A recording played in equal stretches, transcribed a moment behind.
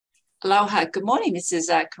Aloha, good morning. This is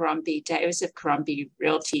Karambi Davis of Karambi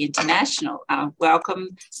Realty International.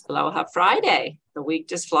 Welcome, Aloha Friday. The week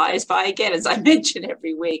just flies by again, as I mention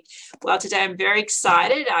every week. Well, today I'm very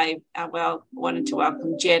excited. I wanted to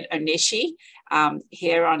welcome Jen Onishi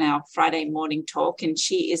here on our Friday morning talk, and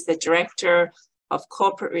she is the Director of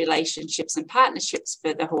Corporate Relationships and Partnerships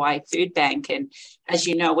for the Hawaii Foodbank. And as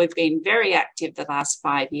you know, we've been very active the last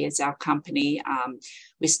 5 years, our company.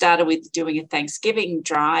 We started with doing a Thanksgiving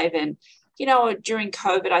drive, and during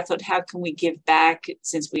COVID, I thought, how can we give back,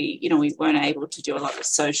 since we weren't able to do a lot of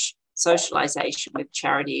socialization with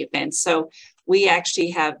charity events. So we actually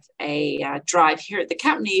have a drive here at the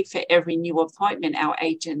company for every new appointment our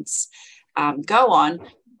agents go on.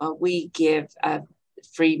 We give a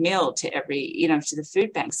free meal to to the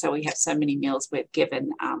food bank. So we have so many meals we've given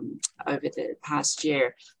over the past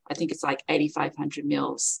year. I think it's like 8,500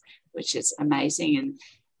 meals, which is amazing.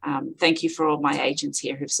 And thank you for all my agents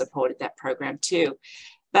here who've supported that program too.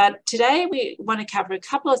 But today we want to cover a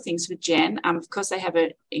couple of things with Jen. Of course, they have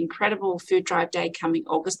an incredible food drive day coming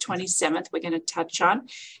August 27th, we're going to touch on.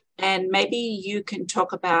 And maybe you can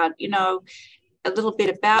talk about, a little bit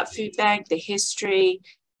about Food Bank, the history,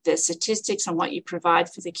 the statistics on what you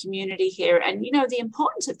provide for the community here, and the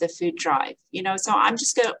importance of the food drive. So I'm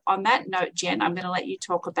just going to, on that note, Jen, I'm going to let you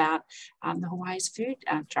talk about the Hawaii's food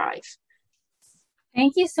drive.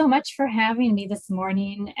 Thank you so much for having me this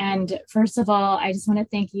morning. And first of all, I just want to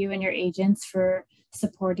thank you and your agents for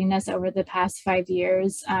supporting us over the past 5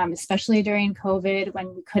 years, especially during COVID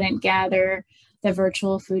when we couldn't gather. The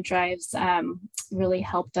virtual food drives really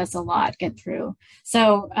helped us a lot get through.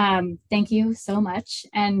 So thank you so much.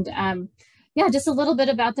 And just a little bit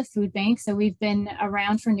about the food bank. So we've been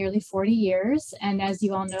around for nearly 40 years. And as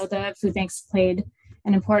you all know, the food bank's played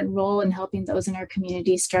an important role in helping those in our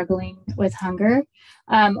community struggling with hunger.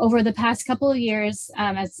 Over the past couple of years,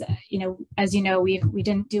 as you know, we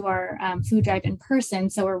didn't do our food drive in person.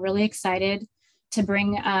 So we're really excited to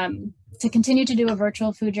bring to continue to do a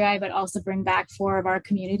virtual food drive, but also bring back 4 of our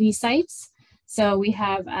community sites. So we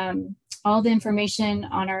have all the information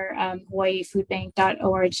on our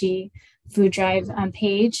hawaiifoodbank.org food drive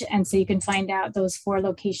page. And so you can find out those 4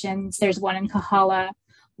 locations. There's one in Kahala,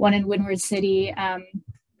 one in Windward City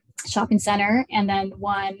Shopping Center, and then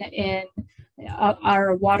one in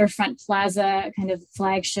our waterfront plaza kind of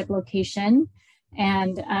flagship location,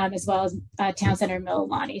 and as well as Town Center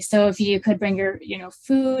Mililani. So if you could bring your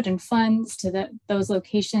food and funds to those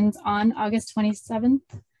locations on August 27th,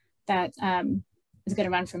 that is going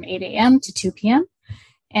to run from 8 a.m. to 2 p.m.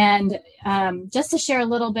 And just to share a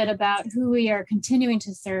little bit about who we are continuing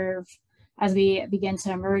to serve as we begin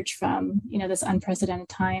to emerge from this unprecedented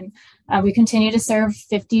time. We continue to serve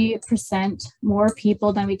 50% more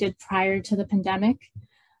people than we did prior to the pandemic.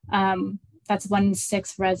 That's 1 in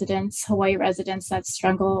 6 residents, Hawaii residents, that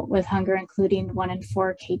struggle with hunger, including 1 in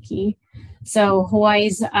 4 keiki. So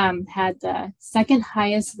Hawaii's had the 2nd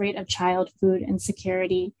highest rate of child food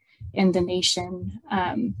insecurity in the nation.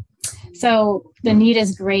 So the need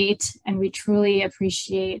is great, and we truly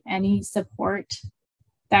appreciate any support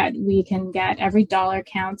that we can get. Every dollar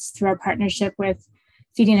counts. Through our partnership with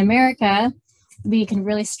Feeding America, we can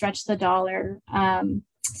really stretch the dollar.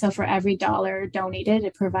 So for every dollar donated,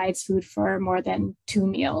 it provides food for more than 2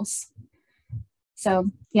 meals. So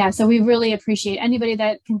we really appreciate anybody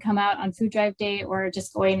that can come out on Food Drive Day, or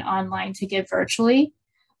just going online to give virtually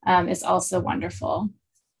is also wonderful.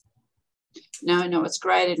 No, it's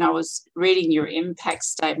great. And I was reading your impact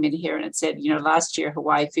statement here, and it said, last year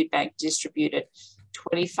Hawaii Food Bank distributed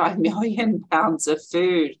 25 million pounds of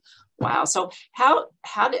food. Wow. So how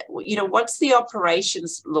did, what's the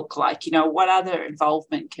operations look like? What other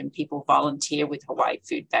involvement can people volunteer with Hawaii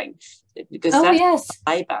Food Bank? Because that's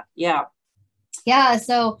labor. Yeah. Yeah.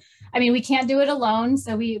 So, we can't do it alone.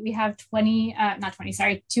 So we have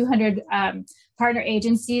 200 partner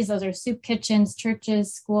agencies. Those are soup kitchens,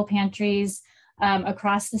 churches, school pantries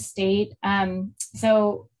across the state.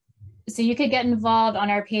 So you could get involved. On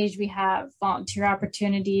our page. We have volunteer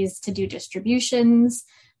opportunities to do distributions,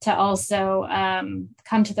 to also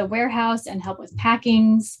come to the warehouse and help with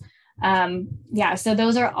packings. So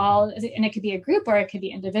those are all, and it could be a group or it could be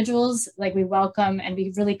individuals. Like, we welcome, and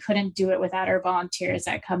we really couldn't do it without our volunteers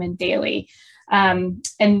that come in daily. And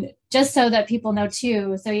just so that people know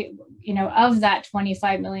too, so, of that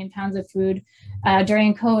 25 million pounds of food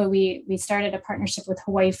during COVID, we started a partnership with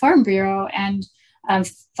Hawaii Farm Bureau, and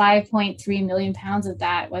 5.3 million pounds of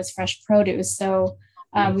that was fresh produce. So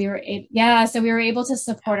we were able to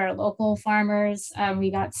support our local farmers.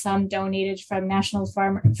 We got some donated from national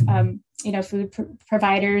farm, food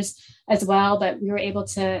providers as well, but we were able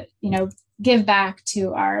to, give back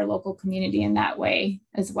to our local community in that way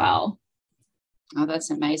as well. Oh, that's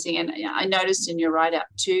amazing. And I noticed in your write-up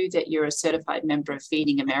too that you're a certified member of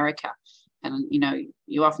Feeding America. And, you know,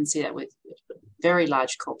 you often see that with very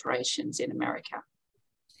large corporations in America.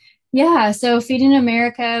 Yeah, so Feeding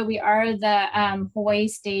America, we are the Hawaii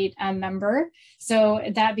state member. So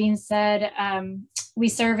that being said, we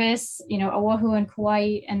service, you know, Oahu and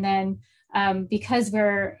Kauai, and then because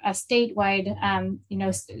we're a statewide, you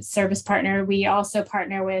know, service partner, we also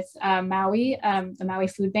partner with Maui, the Maui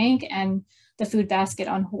Foodbank, and the Food Basket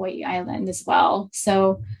on Hawaii Island as well.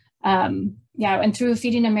 So yeah, and through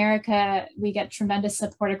Feeding America, we get tremendous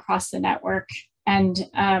support across the network, and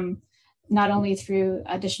not only through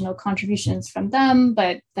additional contributions from them,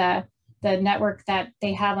 but the network that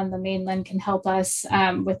they have on the mainland can help us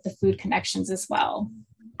with the food connections as well.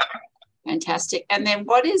 Fantastic. And then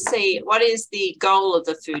what is the goal of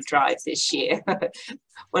the food drive this year?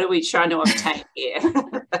 What are we trying to obtain here?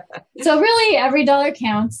 So really every dollar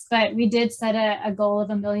counts, but we did set a goal of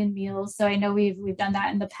 1 million meals. So I know we've done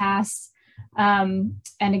that in the past. And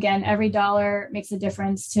again, every dollar makes a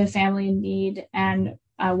difference to a family in need, and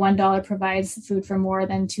 $1 provides food for more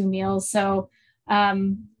than 2 meals. So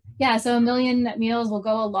yeah, so 1 million meals will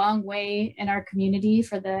go a long way in our community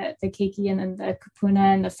for the keiki and then the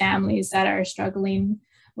kupuna and the families that are struggling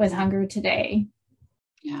with hunger today.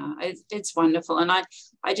 Yeah, it's wonderful. And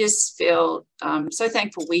I just feel so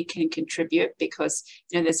thankful we can contribute, because,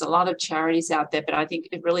 you know, there's a lot of charities out there, but I think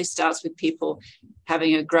it really starts with people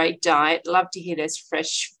having a great diet. Love to hear there's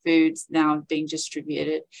fresh foods now being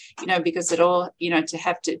distributed, you know, because it all, you know, to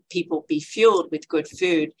have people be fueled with good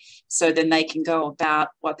food so then they can go about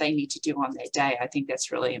what they need to do on their day. I think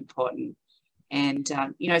that's really important. And,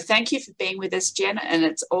 you know, thank you for being with us, Jen. And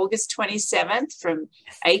it's August 27th from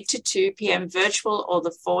 8 to 2 p.m. virtual, or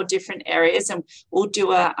the 4 different areas. And we'll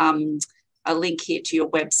do a link here to your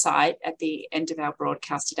website at the end of our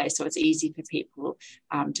broadcast today, so it's easy for people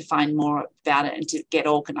to find more about it and to get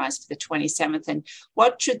organized for the 27th. And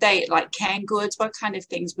what should they, like canned goods, what kind of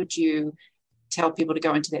things would you tell people to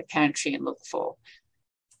go into their pantry and look for?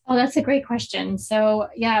 Oh, that's a great question. So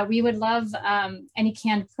yeah, we would love any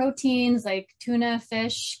canned proteins like tuna,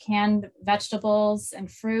 fish, canned vegetables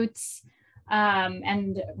and fruits,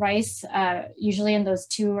 and rice, usually in those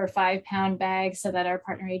 2 or 5 pound bags, so that our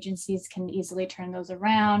partner agencies can easily turn those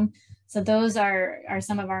around. So those are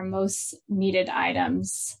some of our most needed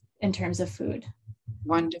items in terms of food.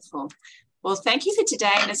 Wonderful. Well, thank you for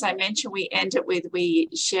today. And as I mentioned, we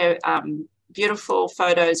share beautiful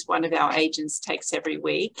photos one of our agents takes every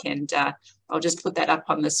week, and I'll just put that up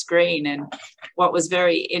on the screen. And what was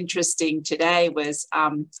very interesting today was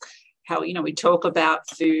how, you know, we talk about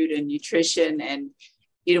food and nutrition, and,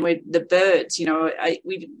 you know, with the birds, you know,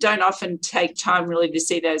 we don't often take time really to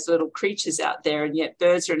see those little creatures out there, and yet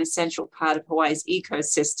birds are an essential part of Hawaii's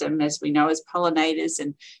ecosystem, as we know, as pollinators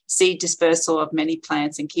and seed dispersal of many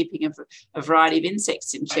plants and keeping a variety of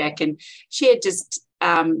insects in check. And she had just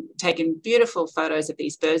taken beautiful photos of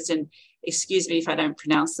these birds, and excuse me if I don't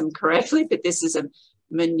pronounce them correctly, but this is a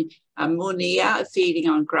munia feeding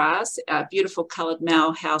on grass, a beautiful coloured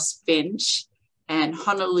male house finch, and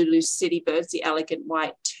Honolulu city birds, the elegant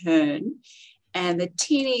white tern, and the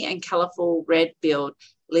teeny and colourful red-billed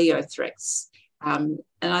leothrex. And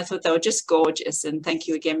I thought they were just gorgeous. And thank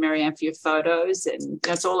you again, Marianne, for your photos. And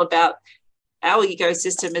it's all about our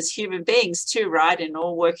ecosystem as human beings too, right? And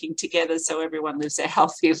all working together so everyone lives a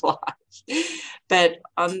healthy life. But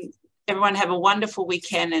everyone have a wonderful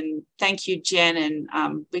weekend, and thank you, Jen.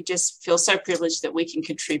 And we just feel so privileged that we can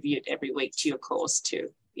contribute every week to your cause too.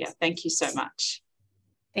 Yeah, thank you so much.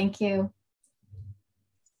 Thank you.